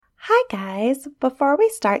Hi guys! Before we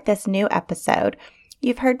start this new episode,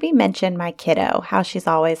 you've heard me mention my kiddo, how she's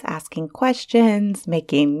always asking questions,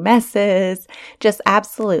 making messes, just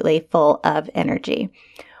absolutely full of energy.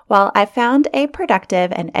 Well, I found a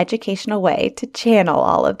productive and educational way to channel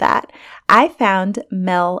all of that. I found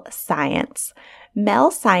Mel Science.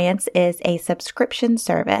 Mel Science is a subscription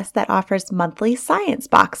service that offers monthly science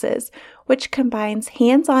boxes, which combines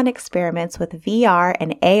hands-on experiments with VR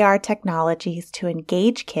and AR technologies to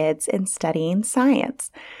engage kids in studying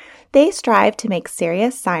science. They strive to make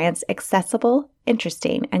serious science accessible,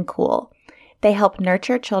 interesting, and cool. They help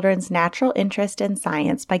nurture children's natural interest in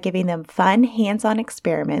science by giving them fun, hands-on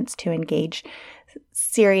experiments to engage,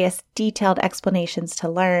 serious, detailed explanations to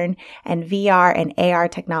learn, and VR and AR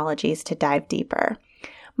technologies to dive deeper.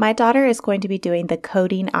 My daughter is going to be doing the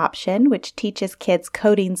coding option, which teaches kids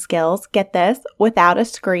coding skills, get this, without a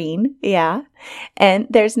screen. Yeah. And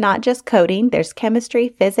there's not just coding, there's chemistry,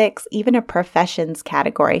 physics, even a professions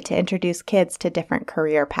category to introduce kids to different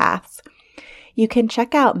career paths. You can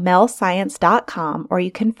check out melscience.com or you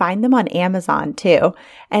can find them on Amazon too.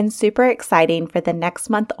 And super exciting, for the next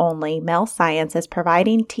month only, Mel Science is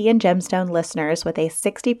providing Tea and Gemstone listeners with a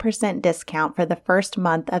 60% discount for the first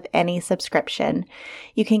month of any subscription.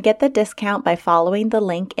 You can get the discount by following the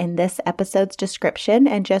link in this episode's description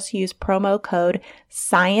and just use promo code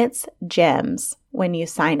SCIENCEGEMS when you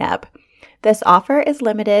sign up. This offer is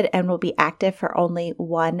limited and will be active for only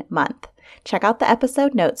 1 month. Check out the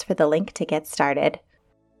episode notes for the link to get started.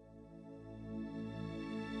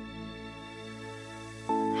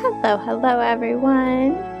 Hello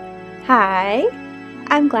everyone. Hi,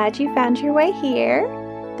 I'm glad you found your way here.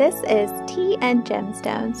 This is Tea and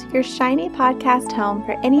Gemstones, your shiny podcast home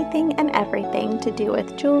for anything and everything to do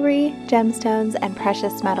with jewelry, gemstones, and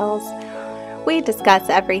precious metals. We discuss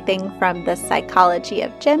everything from the psychology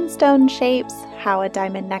of gemstone shapes, how a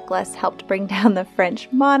diamond necklace helped bring down the French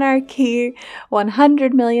monarchy,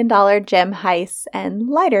 $100 million gem heists, and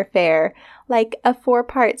lighter fare, like a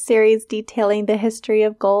 4-part series detailing the history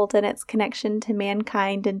of gold and its connection to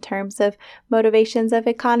mankind in terms of motivations of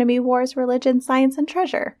economy, wars, religion, science, and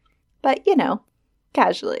treasure. But,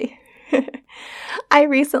 casually. I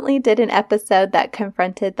recently did an episode that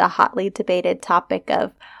confronted the hotly debated topic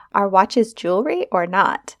of, are watches jewelry or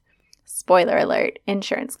not? Spoiler alert,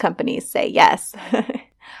 insurance companies say yes.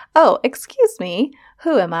 Oh, excuse me.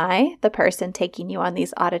 Who am I, the person taking you on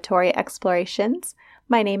these auditory explorations?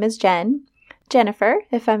 My name is Jen. Jennifer,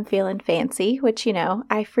 if I'm feeling fancy, which,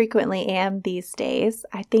 I frequently am these days,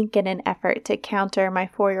 I think in an effort to counter my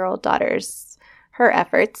 4-year-old daughter's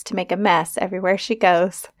efforts to make a mess everywhere she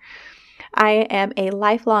goes. I am a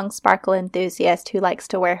lifelong sparkle enthusiast who likes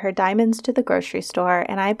to wear her diamonds to the grocery store,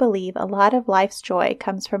 and I believe a lot of life's joy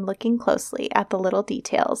comes from looking closely at the little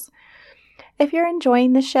details. If you're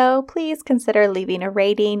enjoying the show, please consider leaving a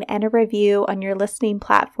rating and a review on your listening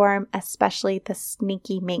platform, especially the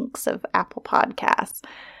sneaky minx of Apple Podcasts.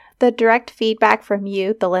 The direct feedback from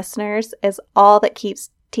you, the listeners, is all that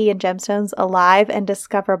keeps Tea and Gemstones alive and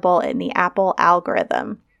discoverable in the Apple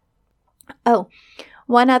algorithm. Oh,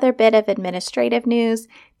 one other bit of administrative news,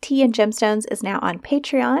 Tea and Gemstones is now on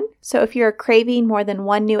Patreon, so if you're craving more than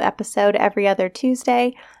one new episode every other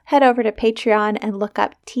Tuesday, head over to Patreon and look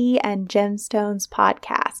up Tea and Gemstones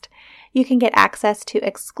podcast. You can get access to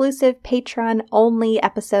exclusive Patreon-only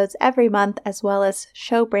episodes every month, as well as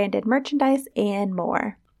show-branded merchandise and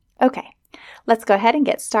more. Okay, let's go ahead and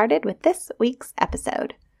get started with this week's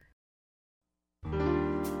episode.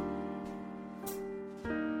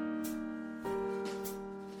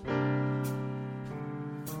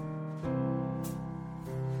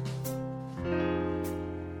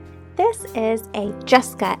 This is a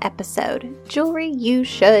Jessica episode, jewelry you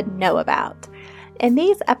should know about. In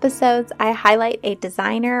these episodes, I highlight a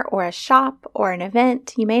designer or a shop or an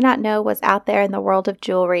event you may not know was out there in the world of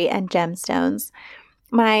jewelry and gemstones.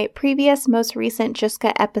 My previous, most recent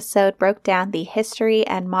Jessica episode broke down the history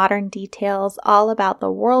and modern details all about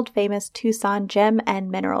the world-famous Tucson Gem and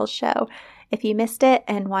Minerals Show. If you missed it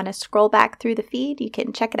and want to scroll back through the feed, you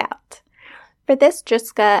can check it out. For this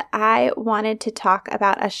Jessica, I wanted to talk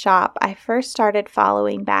about a shop I first started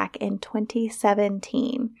following back in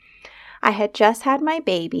 2017. I had just had my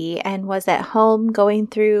baby and was at home going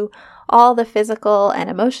through all the physical and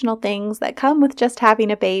emotional things that come with just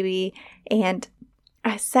having a baby, and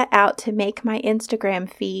I set out to make my Instagram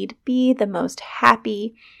feed be the most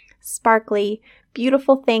happy, sparkly,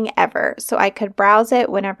 beautiful thing ever, so I could browse it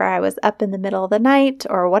whenever I was up in the middle of the night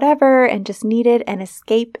or whatever and just needed an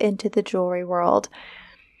escape into the jewelry world.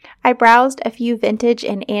 I browsed a few vintage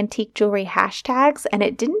and antique jewelry hashtags, and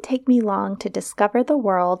it didn't take me long to discover the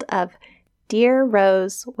world of Dear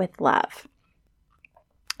Rose with Love.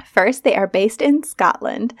 First, they are based in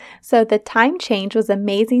Scotland, so the time change was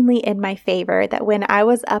amazingly in my favor that when I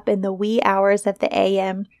was up in the wee hours of the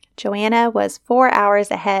AM, Joanna was 4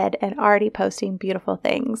 hours ahead and already posting beautiful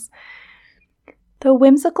things. The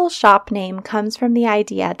whimsical shop name comes from the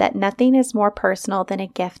idea that nothing is more personal than a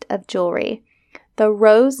gift of jewelry. The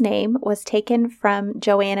Rose name was taken from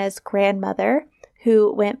Joanna's grandmother,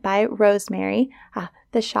 who went by Rosemary.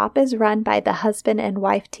 The shop is run by the husband and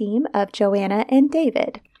wife team of Joanna and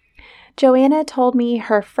David. Joanna told me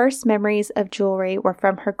her first memories of jewelry were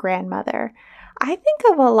from her grandmother. I think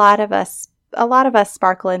of a lot of us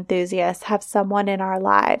sparkle enthusiasts have someone in our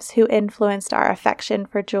lives who influenced our affection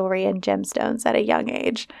for jewelry and gemstones at a young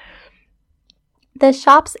age. The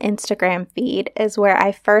shop's Instagram feed is where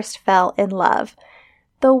I first fell in love.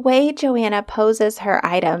 The way Joanna poses her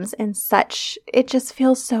items it just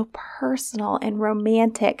feels so personal and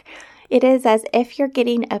romantic. It is as if you're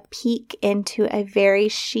getting a peek into a very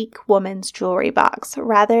chic woman's jewelry box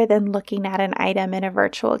rather than looking at an item in a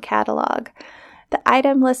virtual catalog. The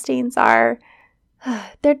item listings are,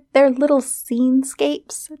 they're little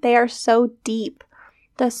scenescapes. They are so deep.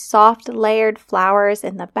 The soft layered flowers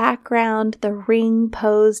in the background, the ring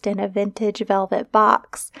posed in a vintage velvet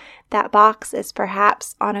box. That box is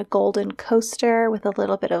perhaps on a golden coaster with a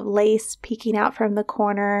little bit of lace peeking out from the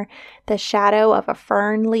corner, the shadow of a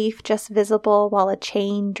fern leaf just visible while a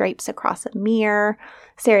chain drapes across a mirror.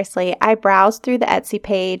 Seriously, I browse through the Etsy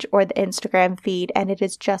page or the Instagram feed and it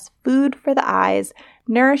is just food for the eyes,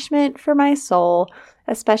 nourishment for my soul,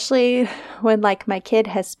 especially when my kid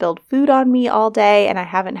has spilled food on me all day and I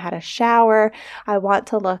haven't had a shower. I want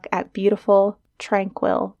to look at beautiful,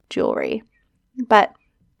 tranquil jewelry. But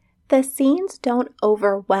the scenes don't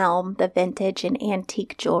overwhelm the vintage and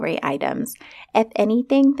antique jewelry items. If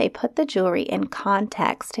anything, they put the jewelry in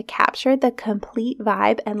context to capture the complete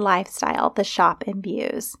vibe and lifestyle the shop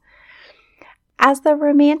imbues. As the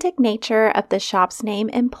romantic nature of the shop's name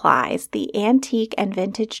implies, the antique and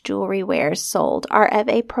vintage jewelry wares sold are of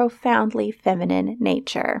a profoundly feminine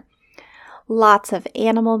nature. Lots of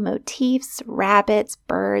animal motifs, rabbits,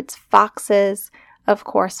 birds, foxes, of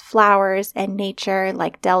course, flowers and nature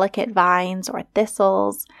like delicate vines or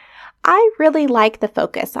thistles. I really like the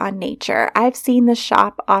focus on nature. I've seen the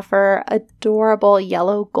shop offer adorable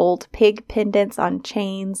yellow gold pig pendants on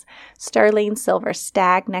chains, sterling silver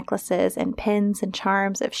stag necklaces, and pins and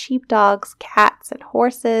charms of sheepdogs, cats, and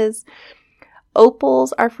horses.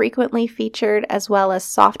 Opals are frequently featured, as well as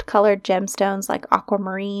soft-colored gemstones like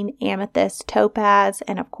aquamarine, amethyst, topaz,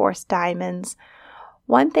 and of course diamonds.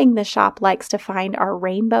 One thing the shop likes to find are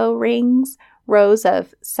rainbow rings, rows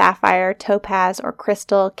of sapphire, topaz, or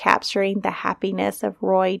crystal capturing the happiness of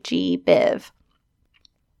Roy G. Biv.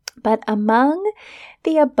 But among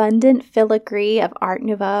the abundant filigree of Art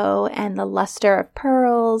Nouveau and the luster of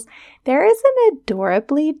pearls, there is an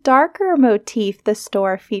adorably darker motif the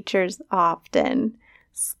store features often: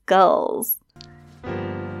 skulls.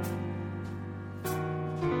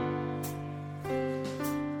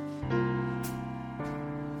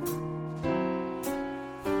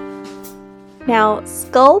 Now,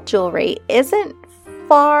 skull jewelry isn't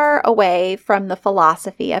far away from the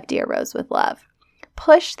philosophy of Dear Rose with Love.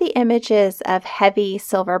 Push the images of heavy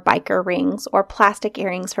silver biker rings or plastic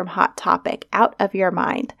earrings from Hot Topic out of your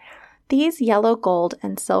mind. These yellow gold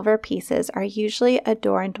and silver pieces are usually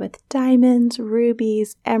adorned with diamonds,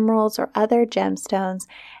 rubies, emeralds, or other gemstones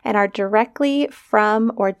and are directly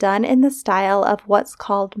from or done in the style of what's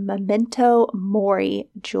called memento mori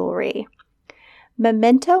jewelry.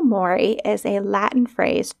 Memento mori is a Latin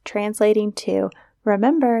phrase translating to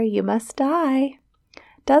 "remember, you must die."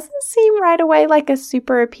 Doesn't seem right away like a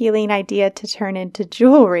super appealing idea to turn into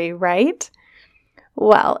jewelry, right?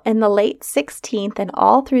 Well, in the late 16th and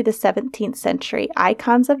all through the 17th century,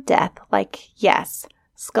 icons of death yes,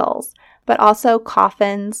 skulls, but also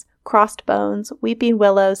coffins, crossed bones, weeping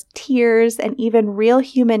willows, tears, and even real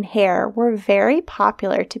human hair were very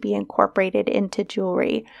popular to be incorporated into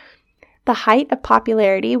jewelry. The height of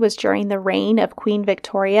popularity was during the reign of Queen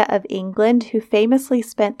Victoria of England, who famously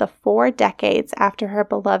spent the 4 decades after her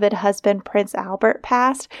beloved husband Prince Albert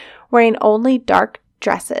passed wearing only dark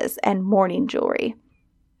dresses and mourning jewelry.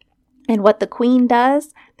 And what the Queen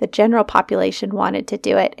does, the general population wanted to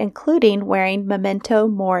do it, including wearing memento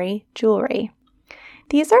mori jewelry.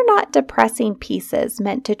 These are not depressing pieces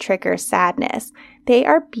meant to trigger sadness. They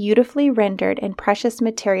are beautifully rendered in precious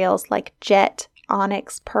materials like jet,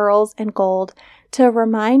 onyx, pearls, and gold to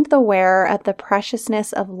remind the wearer of the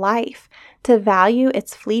preciousness of life, to value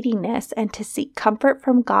its fleetingness, and to seek comfort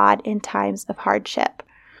from God in times of hardship.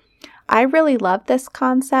 I really love this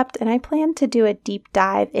concept, and I plan to do a deep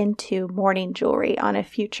dive into mourning jewelry on a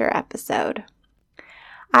future episode.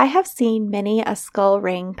 I have seen many a skull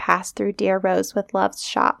ring pass through Dear Rose with Love's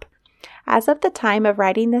shop. As of the time of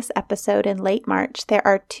writing this episode in late March, there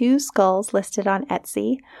are 2 skulls listed on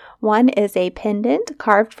Etsy. One is a pendant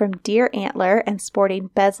carved from deer antler and sporting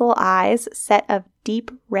bezel eyes set of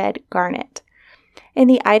deep red garnet. In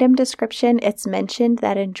the item description, it's mentioned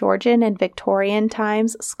that in Georgian and Victorian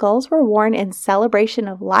times, skulls were worn in celebration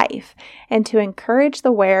of life and to encourage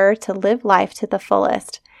the wearer to live life to the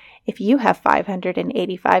fullest. If you have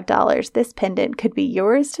 $585, this pendant could be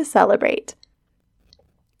yours to celebrate.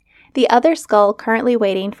 The other skull currently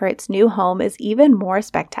waiting for its new home is even more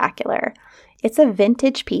spectacular. It's a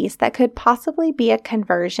vintage piece that could possibly be a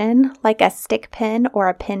conversion, like a stick pin or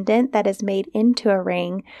a pendant that is made into a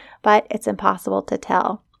ring, but it's impossible to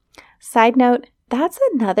tell. Side note, that's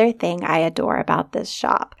another thing I adore about this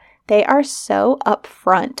shop. They are so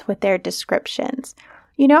upfront with their descriptions.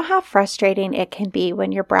 You know how frustrating it can be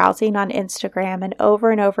when you're browsing on Instagram and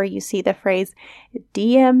over you see the phrase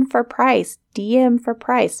DM for price,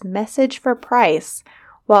 message for price.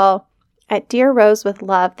 Well, at Dear Rose with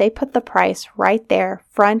Love, they put the price right there,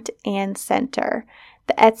 front and center.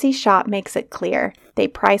 The Etsy shop makes it clear. They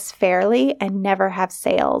price fairly and never have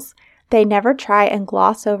sales. They never try and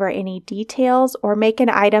gloss over any details or make an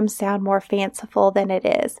item sound more fanciful than it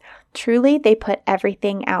is. Truly, they put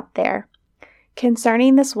everything out there.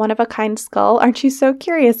 Concerning this one-of-a-kind skull, aren't you so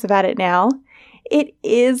curious about it now? It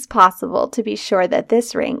is possible to be sure that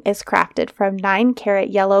this ring is crafted from 9-carat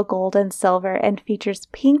yellow gold and silver and features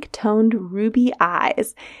pink-toned ruby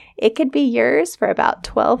eyes. It could be yours for about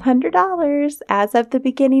 $1,200. As of the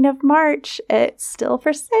beginning of March, it's still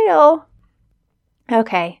for sale.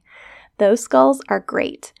 Okay, those skulls are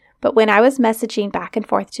great. But when I was messaging back and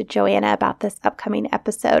forth to Joanna about this upcoming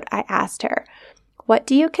episode, I asked her, what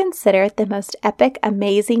do you consider the most epic,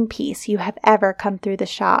 amazing piece you have ever come through the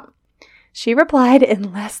shop? She replied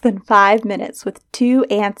in less than 5 minutes with 2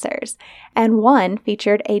 answers, and one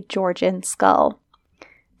featured a Georgian skull.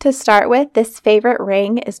 To start with, this favorite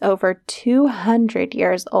ring is over 200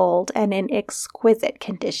 years old and in exquisite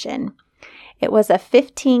condition. It was a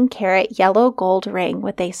 15-carat yellow gold ring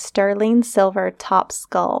with a sterling silver top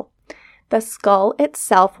skull. The skull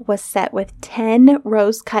itself was set with 10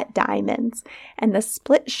 rose-cut diamonds, and the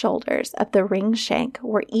split shoulders of the ring shank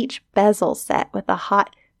were each bezel set with a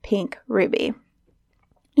hot pink ruby.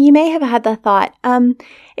 You may have had the thought,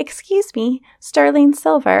 excuse me, sterling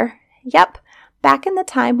silver? Yep. Back in the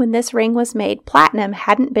time when this ring was made, platinum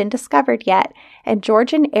hadn't been discovered yet, and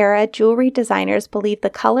Georgian-era jewelry designers believed the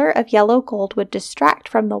color of yellow gold would distract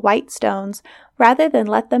from the white stones rather than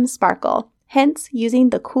let them sparkle, hence using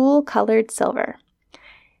the cool colored silver.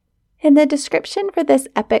 In the description for this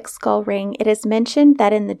epic skull ring, it is mentioned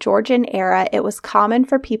that in the Georgian era, it was common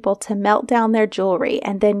for people to melt down their jewelry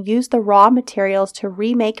and then use the raw materials to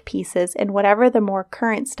remake pieces in whatever the more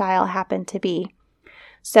current style happened to be.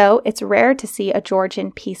 So it's rare to see a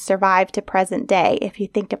Georgian piece survive to present day, if you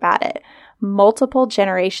think about it. Multiple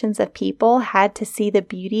generations of people had to see the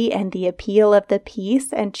beauty and the appeal of the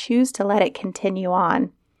piece and choose to let it continue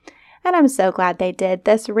on. And I'm so glad they did.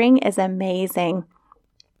 This ring is amazing.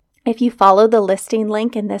 If you follow the listing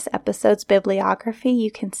link in this episode's bibliography,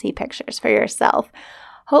 you can see pictures for yourself.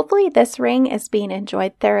 Hopefully this ring is being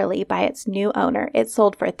enjoyed thoroughly by its new owner. It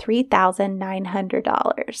sold for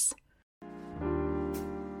 $3,900.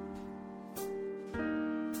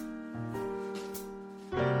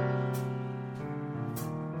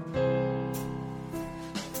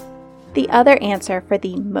 The other answer for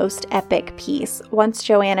the most epic piece, once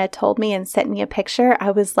Joanna told me and sent me a picture,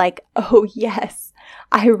 I was like, oh yes,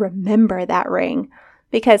 I remember that ring.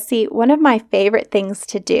 Because see, one of my favorite things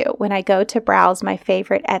to do when I go to browse my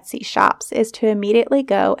favorite Etsy shops is to immediately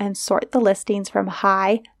go and sort the listings from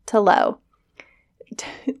high to low.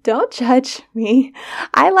 Don't judge me.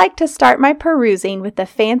 I like to start my perusing with the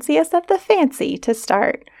fanciest of the fancy to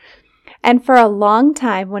start. And for a long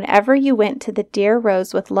time, whenever you went to the Dear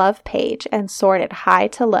Rose with Love page and sorted high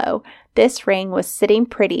to low, this ring was sitting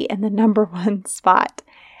pretty in the number 1 spot.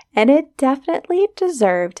 And it definitely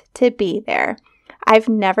deserved to be there. I've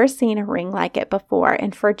never seen a ring like it before,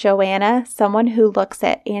 and for Joanna, someone who looks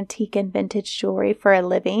at antique and vintage jewelry for a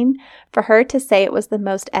living, for her to say it was the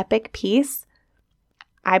most epic piece,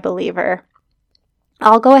 I believe her.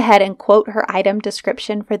 I'll go ahead and quote her item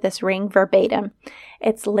description for this ring verbatim.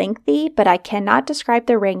 It's lengthy, but I cannot describe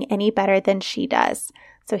the ring any better than she does.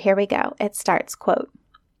 So here we go. It starts, quote,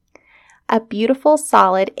 "A beautiful,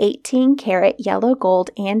 solid 18-carat yellow gold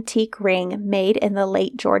antique ring made in the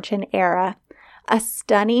late Georgian era. a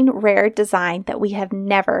stunning rare design that we have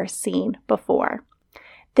never seen before.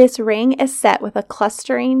 This ring is set with a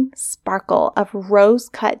clustering sparkle of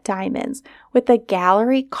rose-cut diamonds with a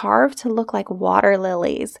gallery carved to look like water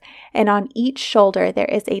lilies, and on each shoulder there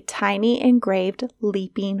is a tiny engraved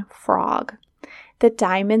leaping frog. The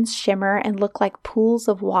diamonds shimmer and look like pools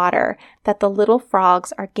of water that the little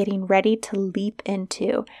frogs are getting ready to leap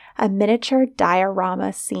into, a miniature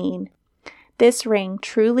diorama scene. This ring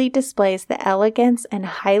truly displays the elegance and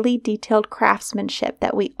highly detailed craftsmanship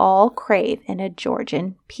that we all crave in a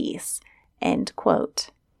Georgian piece." End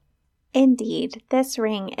quote. Indeed, this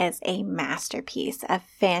ring is a masterpiece of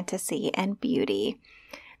fantasy and beauty.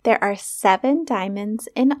 There are 7 diamonds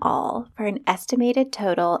in all for an estimated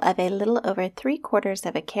total of a little over 3/4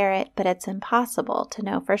 of a carat, but it's impossible to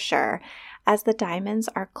know for sure as the diamonds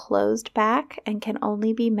are closed back and can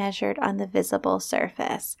only be measured on the visible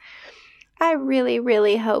surface. I really,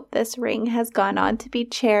 really hope this ring has gone on to be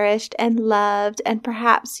cherished and loved and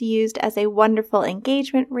perhaps used as a wonderful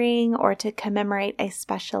engagement ring or to commemorate a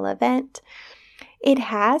special event. It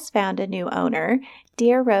has found a new owner.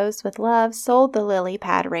 Dear Rose with Love sold the lily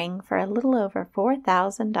pad ring for a little over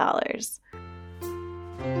 $4,000.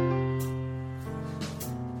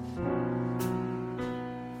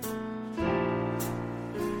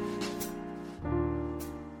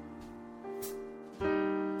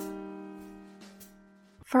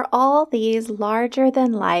 For all these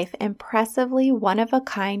larger-than-life, impressively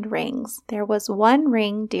one-of-a-kind rings, there was one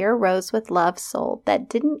ring Dear Rose with Love sold that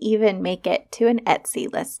didn't even make it to an Etsy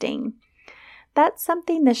listing. That's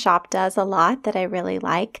something the shop does a lot that I really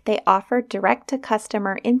like. They offer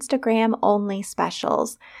direct-to-customer Instagram-only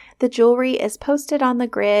specials. The jewelry is posted on the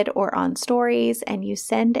grid or on stories, and you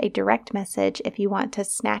send a direct message if you want to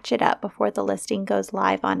snatch it up before the listing goes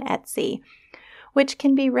live on Etsy, which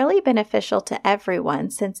can be really beneficial to everyone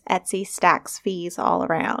since Etsy stacks fees all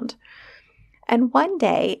around. And one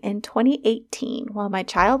day in 2018, while my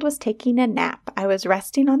child was taking a nap, I was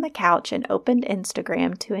resting on the couch and opened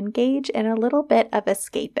Instagram to engage in a little bit of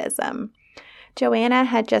escapism. Joanna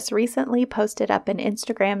had just recently posted up an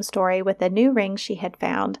Instagram story with a new ring she had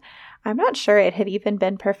found. I'm not sure it had even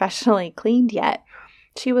been professionally cleaned yet.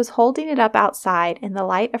 She was holding it up outside in the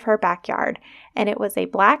light of her backyard, and it was a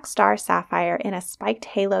black star sapphire in a spiked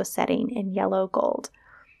halo setting in yellow gold.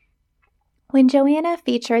 When Joanna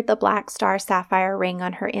featured the black star sapphire ring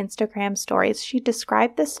on her Instagram stories, she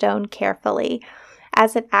described the stone carefully,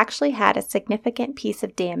 as it actually had a significant piece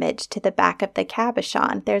of damage to the back of the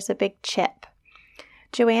cabochon. There's a big chip.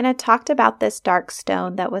 Joanna talked about this dark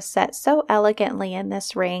stone that was set so elegantly in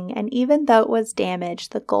this ring, and even though it was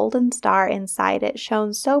damaged, the golden star inside it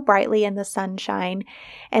shone so brightly in the sunshine,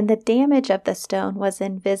 and the damage of the stone was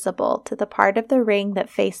invisible to the part of the ring that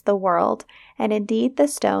faced the world, and indeed the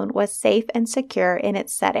stone was safe and secure in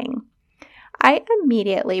its setting. I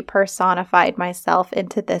immediately personified myself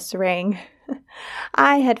into this ring.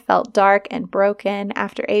 I had felt dark and broken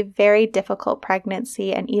after a very difficult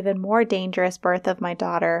pregnancy and even more dangerous birth of my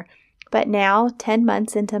daughter. But now, 10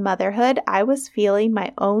 months into motherhood, I was feeling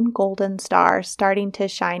my own golden star starting to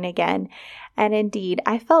shine again. And indeed,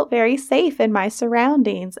 I felt very safe in my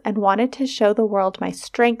surroundings and wanted to show the world my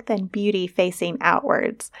strength and beauty facing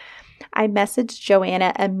outwards. I messaged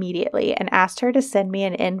Joanna immediately and asked her to send me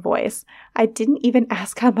an invoice. I didn't even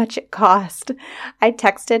ask how much it cost. I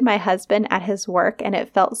texted my husband at his work, and it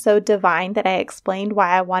felt so divine that I explained why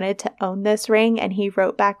I wanted to own this ring, and he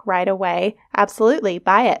wrote back right away, "Absolutely,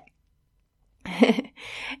 buy it."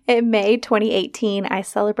 In May 2018, I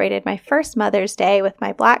celebrated my first Mother's Day with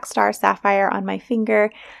my black star sapphire on my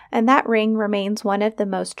finger, and that ring remains one of the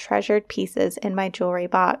most treasured pieces in my jewelry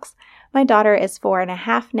box. My daughter is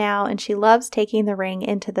 4.5 now, and she loves taking the ring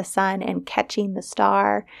into the sun and catching the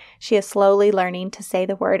star. She is slowly learning to say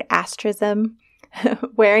the word asterism.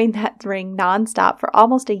 Wearing that ring nonstop for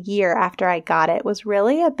almost a year after I got it was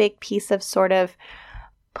really a big piece of sort of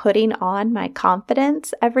putting on my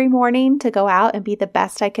confidence every morning to go out and be the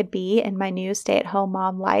best I could be in my new stay-at-home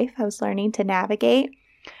mom life I was learning to navigate.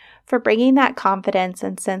 For bringing that confidence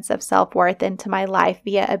and sense of self-worth into my life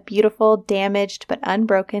via a beautiful, damaged but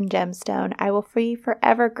unbroken gemstone, I will be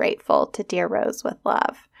forever grateful to Dear Rose with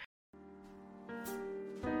Love.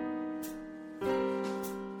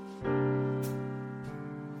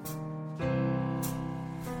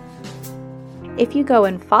 If you go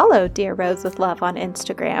and follow Dear Rose with Love on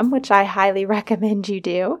Instagram, which I highly recommend you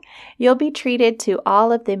do, you'll be treated to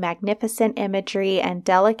all of the magnificent imagery and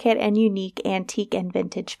delicate and unique antique and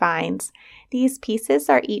vintage finds. These pieces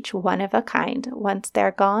are each one of a kind. Once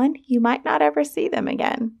they're gone, you might not ever see them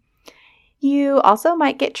again. You also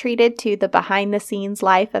might get treated to the behind-the-scenes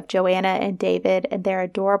life of Joanna and David and their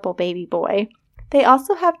adorable baby boy. They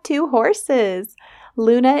also have 2 horses.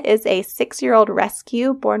 Luna is a 6-year-old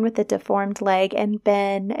rescue born with a deformed leg, and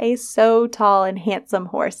Ben, a so tall and handsome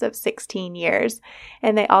horse of 16 years.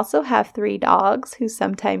 And they also have 3 dogs who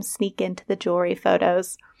sometimes sneak into the jewelry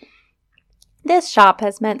photos. This shop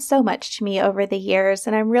has meant so much to me over the years,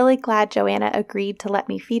 and I'm really glad Joanna agreed to let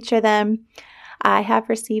me feature them. I have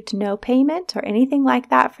received no payment or anything like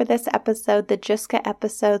that for this episode. The Juska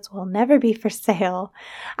episodes will never be for sale.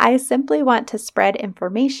 I simply want to spread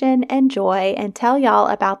information and joy and tell y'all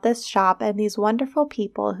about this shop and these wonderful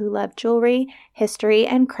people who love jewelry, history,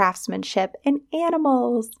 and craftsmanship and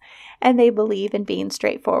animals. And they believe in being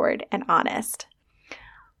straightforward and honest.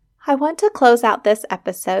 I want to close out this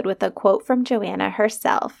episode with a quote from Joanna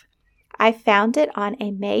herself. I found it on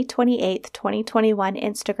a May 28th, 2021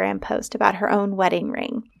 Instagram post about her own wedding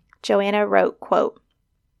ring. Joanna wrote, quote,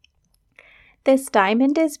 "This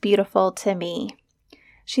diamond is beautiful to me.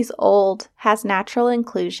 She's old, has natural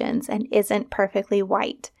inclusions, and isn't perfectly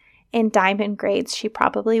white. In diamond grades, she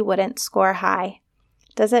probably wouldn't score high.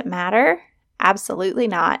 Does it matter? Absolutely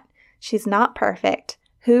not. She's not perfect.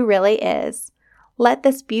 Who really is? Let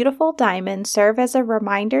this beautiful diamond serve as a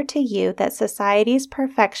reminder to you that society's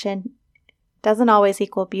perfection doesn't always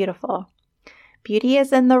equal beautiful. Beauty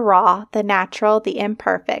is in the raw, the natural, the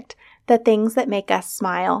imperfect, the things that make us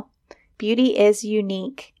smile. Beauty is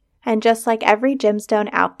unique. And just like every gemstone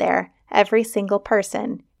out there, every single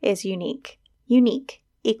person is unique. Unique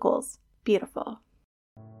equals beautiful."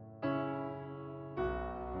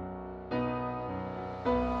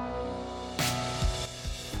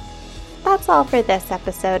 That's all for this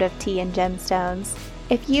episode of Tea and Gemstones.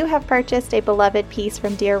 If you have purchased a beloved piece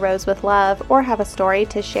from Dear Rose with Love or have a story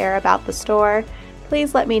to share about the store,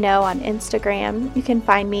 please let me know on Instagram. You can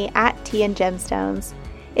find me at Tea and Gemstones.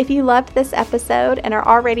 If you loved this episode and are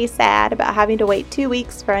already sad about having to wait 2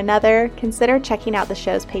 weeks for another, consider checking out the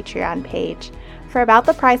show's Patreon page. For about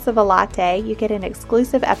the price of a latte, you get an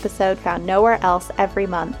exclusive episode found nowhere else every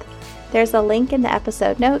month. There's a link in the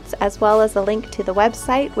episode notes as well as a link to the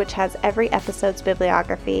website, which has every episode's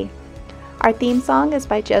bibliography. Our theme song is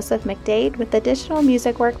by Joseph McDade with additional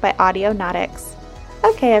music work by Audionautics.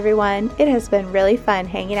 Okay, everyone, it has been really fun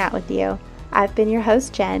hanging out with you. I've been your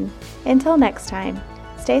host, Jen. Until next time,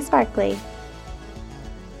 stay sparkly.